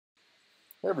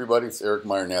Hey everybody, it's Eric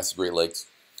Meyer, NASA Great Lakes.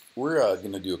 We're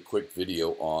going to do a quick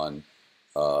video on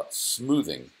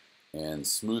smoothing and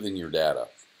smoothing your data.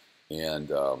 And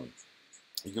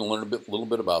you can learn a little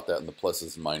bit about that and the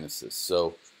pluses and minuses.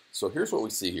 So here's what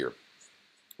we see here.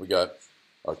 We got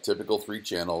our typical three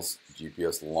channels,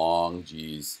 GPS long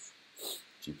Gs,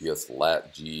 GPS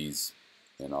lat Gs,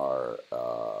 and our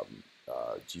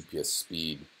GPS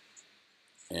speed.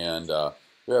 And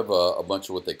we have a bunch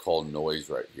of what they call noise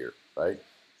right here, right?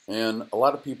 And a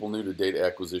lot of people new to data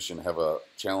acquisition have a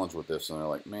challenge with this, and they're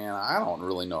like, man, I don't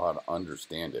really know how to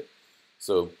understand it.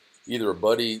 So either a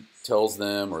buddy tells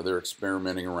them or they're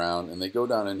experimenting around, and they go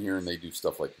down in here and they do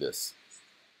stuff like this.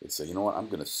 They say, you know what, I'm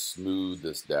going to smooth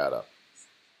this data.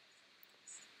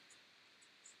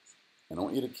 And I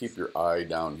want you to keep your eye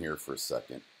down here for a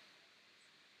second.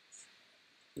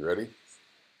 You ready?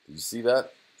 Did you see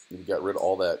that? You got rid of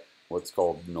all that, what's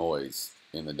called noise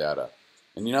in the data.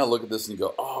 And you now look at this and you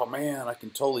go, oh man, I can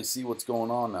totally see what's going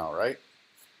on now, right?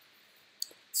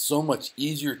 It's so much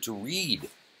easier to read,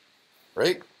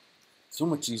 right? So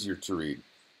much easier to read.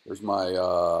 There's my,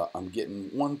 I'm getting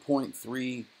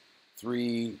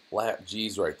 1.33 lat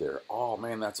Gs right there. Oh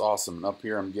man, that's awesome. And up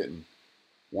here I'm getting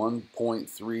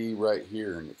 1.3 right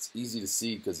here. And it's easy to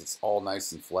see because it's all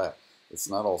nice and flat. It's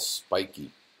not all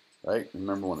spiky, right?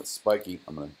 Remember when it's spiky,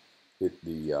 I'm going to hit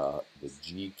the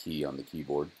G key on the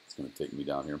keyboard. It's going to take me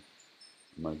down here.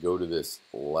 I'm going to go to this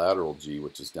lateral G,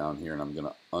 which is down here, and I'm going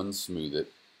to unsmooth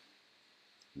it.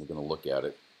 We're going to look at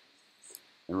it.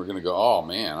 And we're going to go, oh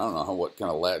man, I don't know what kind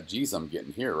of lat G's I'm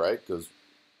getting here, right? Because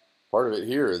part of it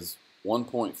here is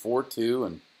 1.42,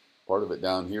 and part of it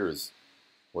down here is,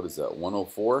 what is that,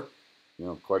 104? You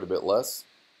know, quite a bit less.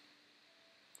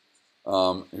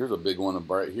 Here's a big one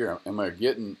right here. Am I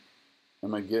getting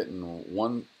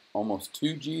one, almost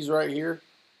 2 G's right here?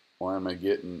 Or am I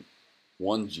getting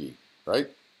 1 G, right?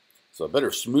 So I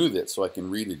better smooth it so I can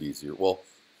read it easier. Well,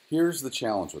 here's the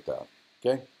challenge with that,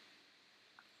 okay?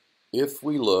 If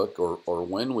we look, or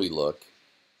when we look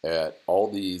at all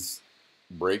these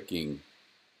braking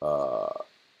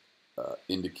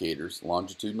indicators,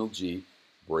 longitudinal G,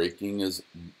 braking is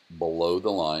below the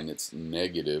line, it's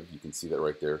negative, you can see that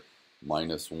right there,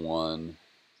 -1,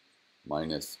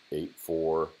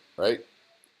 -8.4, right?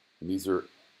 And these are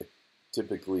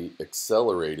typically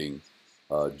accelerating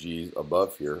G's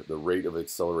above here. The rate of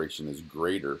acceleration is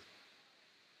greater.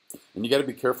 And you got to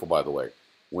be careful, by the way,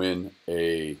 when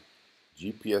a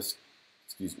GPS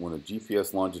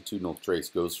longitudinal trace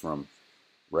goes from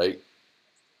right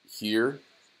here,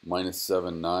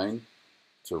 -7.9,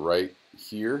 to right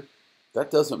here, that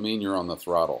doesn't mean you're on the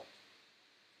throttle,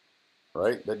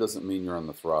 right? That doesn't mean you're on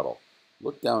the throttle.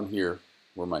 Look down here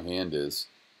where my hand is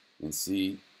and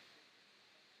see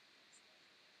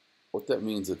what that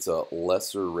means. It's a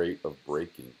lesser rate of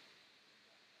braking.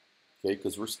 Okay,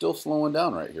 because we're still slowing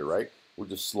down right here, right? We're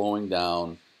just slowing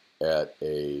down at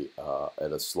a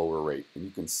slower rate, and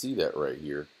you can see that right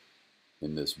here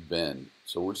in this bend.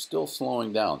 So we're still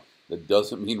slowing down. That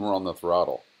doesn't mean we're on the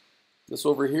throttle. This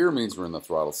over here means we're in the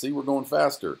throttle. See, we're going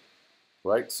faster,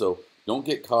 right? So don't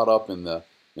get caught up in the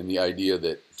idea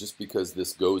that just because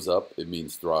this goes up, it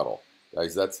means throttle,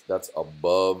 guys. That's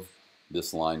above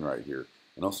this line right here.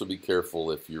 And also be careful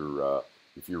if you're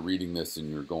reading this and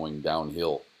you're going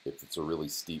downhill, if it's a really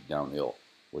steep downhill,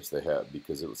 which they have,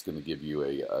 because it's going to give you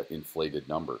a inflated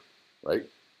number, right?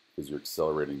 Because you're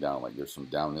accelerating down. Like there's some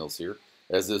downhills here,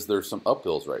 as is there's some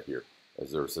uphills right here,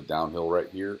 as there's a downhill right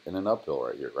here and an uphill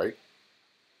right here, right?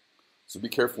 So be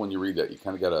careful when you read that. You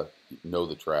kind of got to know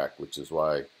the track, which is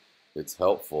why it's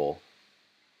helpful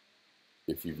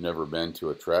if you've never been to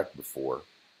a track before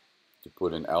to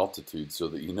put in altitude so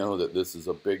that you know that this is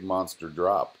a big monster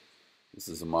drop. This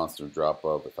is a monster drop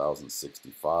of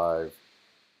 1,065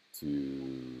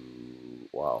 to,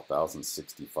 wow,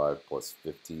 1,065 plus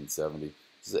 1,570.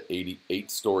 This is an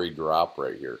 88-story drop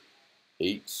right here.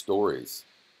 8 stories,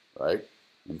 right?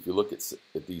 And if you look at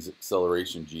these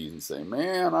acceleration G's and say,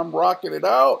 man, I'm rocking it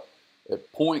out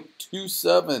at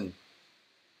 0.27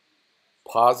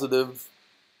 positive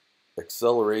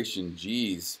acceleration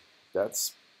G's,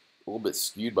 that's a little bit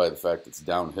skewed by the fact it's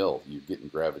downhill. You're getting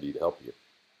gravity to help you.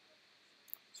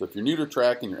 So if you're new to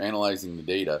track and you're analyzing the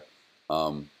data,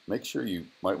 make sure you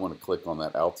might want to click on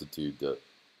that altitude to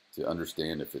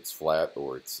understand if it's flat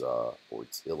or it's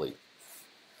hilly.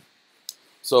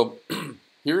 So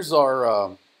here's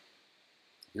our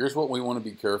here's what we want to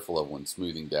be careful of when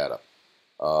smoothing data.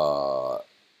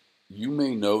 You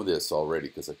may know this already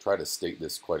because I try to state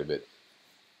this quite a bit.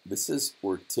 This is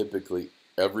where typically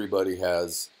everybody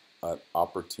has an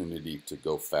opportunity to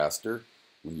go faster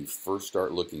when you first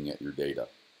start looking at your data.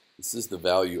 This is the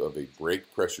value of a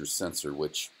brake pressure sensor,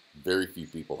 which very few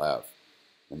people have.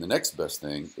 And the next best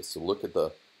thing is to look at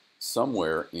the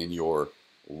somewhere in your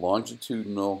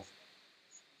longitudinal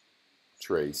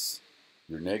trace,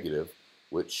 your negative,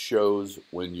 which shows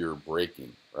when you're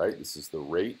braking, right? This is the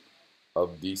rate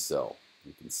of decel.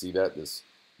 You can see that this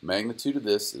magnitude of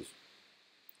this is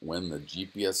when the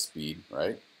GPS speed,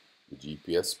 right? The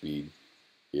GPS speed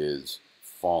is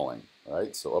falling,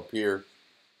 right? So up here,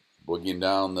 boogieing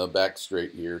down the back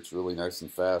straight here, it's really nice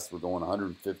and fast. We're going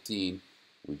 115.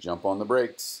 We jump on the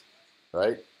brakes,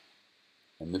 right?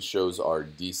 And this shows our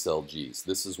decel G's.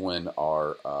 This is when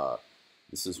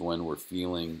we're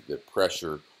feeling the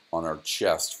pressure on our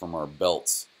chest from our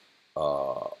belts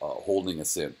holding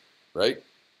us in, right?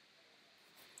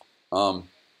 So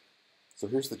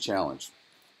here's the challenge.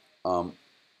 Some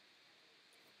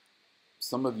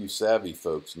of you savvy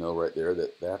folks know right there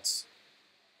that that's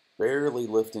barely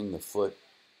lifting the foot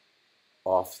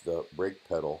off the brake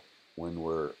pedal when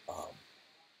we're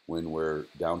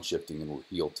downshifting and we're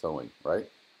heel toeing, right?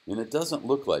 And it doesn't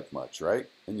look like much, right?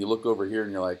 And you look over here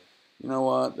and you're like, you know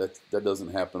what, that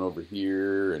doesn't happen over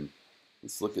here, and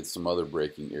let's look at some other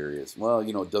braking areas. Well,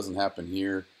 you know, it doesn't happen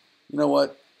here. You know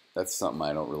what? That's something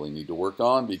I don't really need to work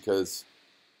on because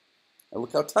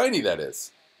look how tiny that is.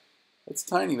 That's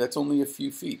tiny. That's only a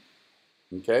few feet.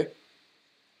 Okay?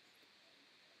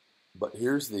 But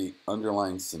here's the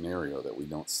underlying scenario that we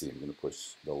don't see. I'm going to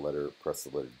press the letter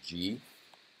G to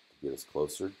get us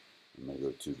closer. I'm going to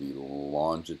go to the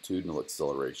longitudinal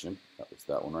acceleration. That was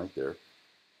that one right there.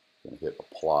 I'm going to hit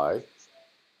apply.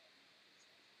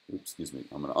 Oops, excuse me.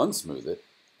 I'm going to unsmooth it.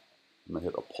 I'm going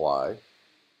to hit apply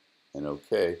and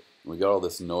OK. And we got all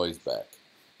this noise back,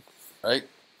 right?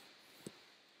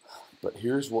 But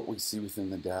here's what we see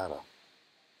within the data.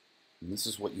 And this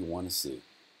is what you want to see.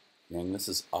 Gang, this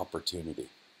is opportunity.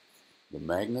 The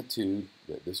magnitude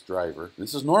that this driver,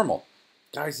 this is normal.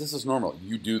 Guys, this is normal.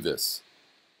 You do this.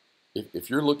 If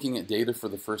you're looking at data for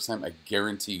the first time, I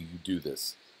guarantee you do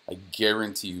this. I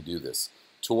guarantee you do this.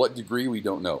 To what degree, we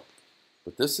don't know.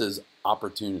 But this is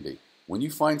opportunity. When you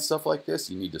find stuff like this,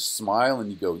 you need to smile and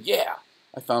you go, yeah,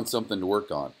 I found something to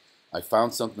work on. I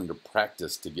found something to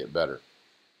practice to get better.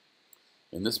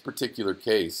 In this particular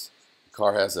case, the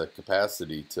car has a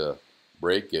capacity to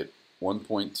brake at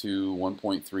 1.2,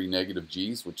 1.3 negative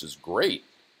G's, which is great,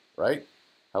 right?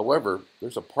 However,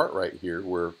 there's a part right here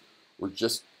where we're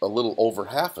just a little over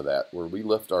half of that, where we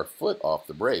lift our foot off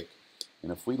the brake.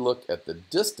 And if we look at the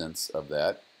distance of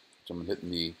that, which I'm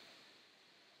hitting the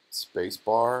space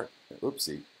bar,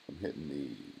 oopsie, I'm hitting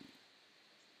the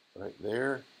right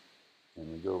there,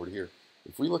 and we go over to here.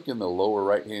 If we look in the lower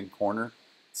right-hand corner,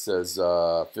 it says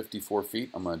 54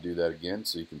 feet. I'm going to do that again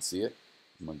so you can see it.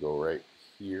 I'm going to go right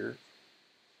here,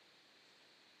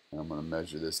 and I'm going to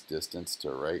measure this distance to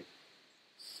right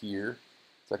here.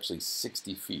 It's actually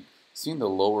 60 feet. See in the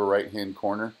lower right-hand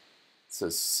corner? It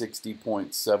says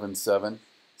 60.77. It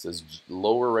says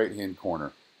lower right-hand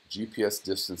corner, GPS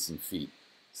distance in feet.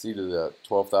 See to the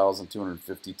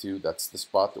 12,252, that's the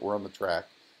spot that we're on the track.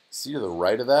 See to the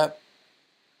right of that?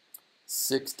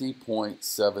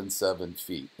 60.77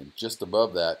 feet. And just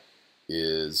above that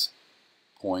is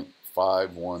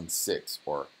 0.516,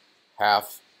 or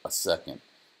half a second.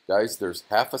 Guys, there's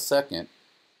half a second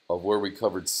of where we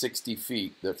covered 60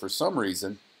 feet that for some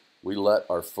reason we let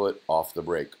our foot off the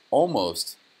brake.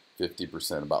 Almost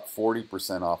 50%, about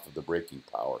 40% off of the braking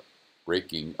power,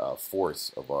 braking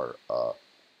force of our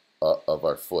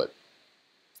foot.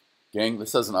 Gang,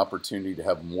 this has an opportunity to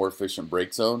have a more efficient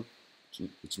brake zone,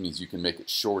 which means you can make it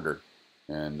shorter.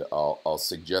 And I'll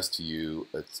suggest to you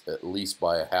it's at least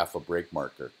by a half a brake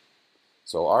marker.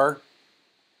 So our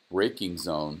braking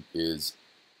zone is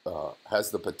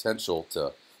has the potential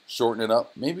to shorten it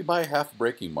up, maybe by a half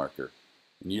braking marker.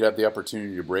 And you'd have the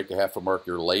opportunity to brake a half a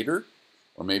marker later,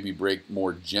 or maybe brake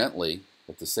more gently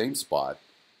at the same spot,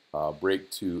 brake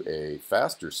to a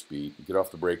faster speed, get off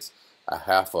the brakes a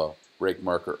half a brake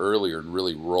marker earlier and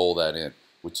really roll that in,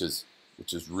 which is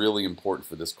really important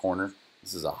for this corner.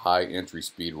 This is a high entry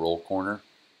speed roll corner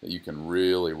that you can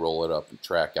really roll it up and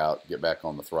track out, get back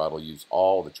on the throttle, use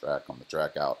all the track on the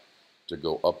track out to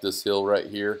go up this hill right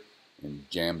here and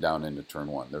jam down into turn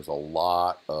one. There's a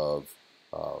lot of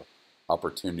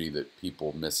opportunity that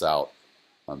people miss out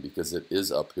because it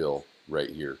is uphill right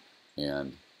here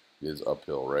and it is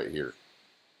uphill right here.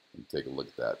 And take a look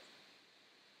at that.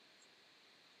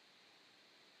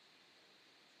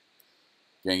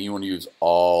 Gang, you want to use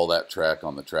all that track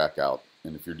on the track out.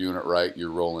 And if you're doing it right,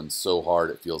 you're rolling so hard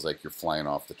it feels like you're flying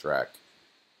off the track.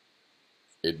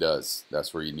 It does.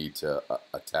 That's where you need to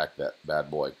attack that bad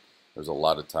boy. There's a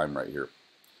lot of time right here.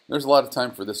 There's a lot of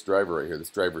time for this driver right here. This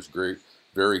driver's great,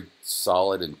 very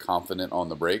solid and confident on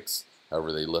the brakes.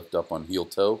 However, they lift up on heel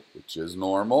toe, which is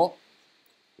normal,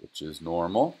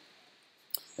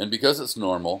 And because it's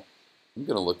normal, I'm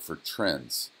going to look for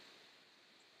trends.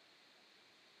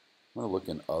 I'm going to look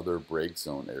in other brake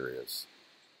zone areas.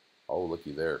 Oh,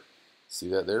 looky there. See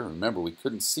that there? Remember, we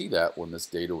couldn't see that when this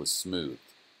data was smooth.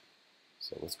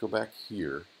 So let's go back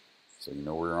here so you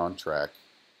know we're on track.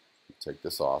 Take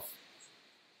this off.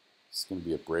 It's going to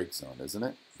be a brake zone, isn't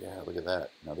it? Yeah, look at that.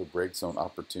 Another brake zone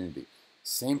opportunity.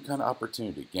 Same kind of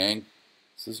opportunity, gang.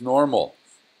 This is normal.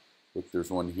 Look,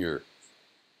 there's one here.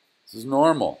 This is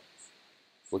normal.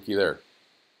 Looky there.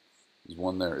 There's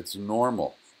one there. It's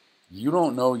normal. You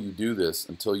don't know you do this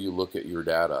until you look at your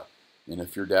data. And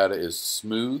if your data is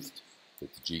smoothed,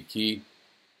 hit the G key,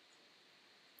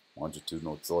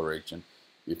 longitudinal acceleration.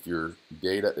 If your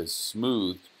data is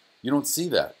smoothed, you don't see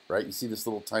that, right? You see this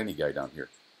little tiny guy down here.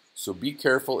 So be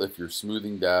careful if you're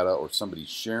smoothing data or somebody's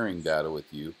sharing data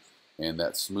with you and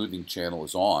that smoothing channel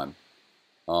is on,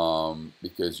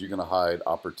 because you're going to hide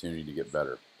opportunity to get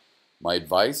better. My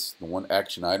advice, the one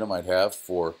action item I'd have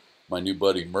for my new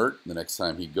buddy Mert the next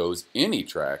time he goes any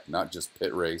track, not just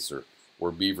pit race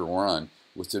or Beaver Run,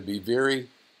 was to be very,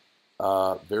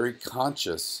 very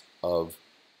conscious of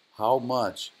how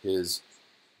much his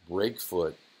brake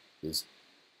foot is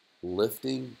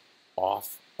lifting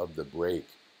off of the brake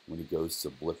when he goes to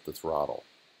blip the throttle.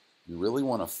 You really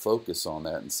want to focus on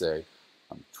that and say,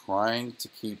 I'm trying to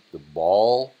keep the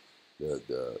ball,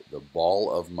 the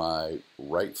ball of my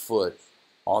right foot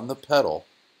on the pedal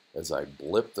as I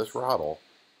blip the throttle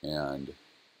and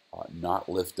not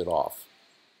lift it off,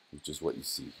 which is what you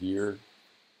see here,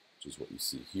 which is what you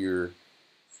see here,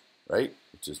 right?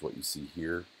 Which is what you see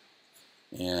here.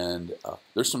 And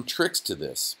there's some tricks to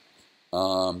this.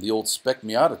 The old Spec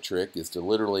Miata trick is to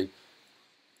literally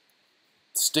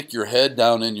stick your head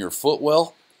down in your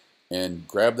footwell and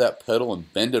grab that pedal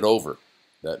and bend it over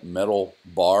that metal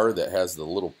bar that has the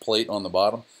little plate on the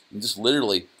bottom, and just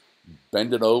literally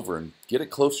bend it over and get it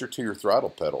closer to your throttle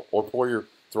pedal, or pull your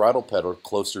throttle pedal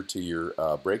closer to your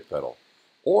brake pedal.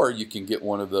 Or you can get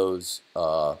one of those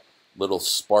little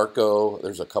Sparco,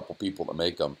 there's a couple people that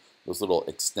make them, those little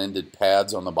extended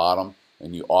pads on the bottom,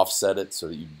 and you offset it so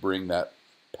that you bring that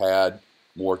pad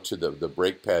more to the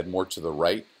brake pad more to the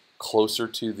right, closer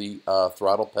to the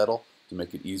throttle pedal to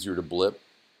make it easier to blip.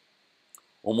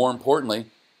 Well, more importantly,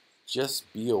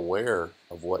 just be aware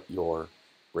of what your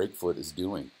brake foot is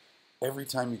doing every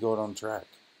time you go out on track.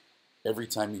 Every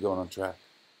time you go out on track.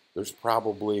 There's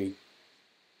probably,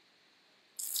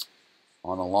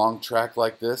 on a long track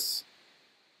like this,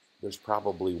 there's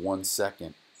probably 1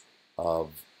 second of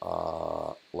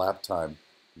lap time,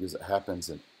 because it happens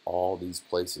in all these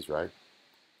places, right?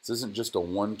 This isn't just a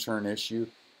one-turn issue.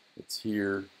 It's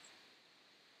here,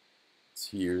 it's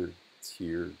here, it's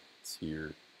here, it's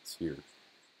here, it's here.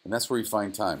 And that's where you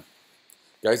find time.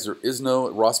 Guys, there is no,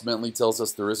 Ross Bentley tells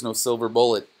us there is no silver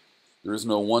bullet. There is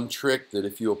no one trick that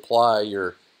if you apply,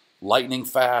 you're lightning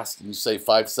fast and you say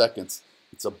 5 seconds.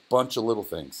 It's a bunch of little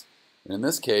things. And in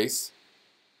this case,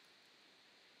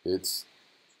 it's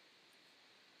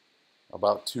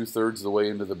about 2/3 of the way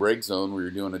into the brake zone where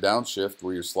you're doing a downshift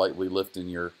where you're slightly lifting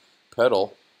your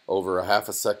pedal over a half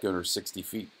a second or 60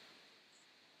 feet.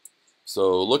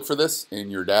 So look for this in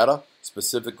your data,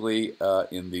 specifically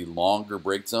in the longer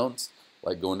brake zones,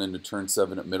 like going into turn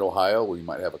 7 at Mid-Ohio where you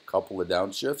might have a couple of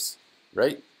downshifts,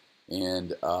 right? And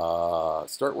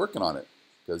start working on it,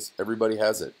 because everybody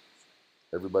has it.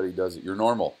 Everybody does it. You're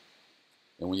normal.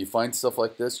 And when you find stuff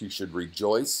like this, you should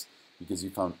rejoice because you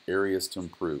found areas to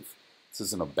improve. This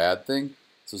isn't a bad thing.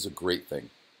 This is a great thing.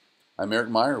 I'm Eric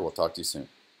Meyer. We'll talk to you soon.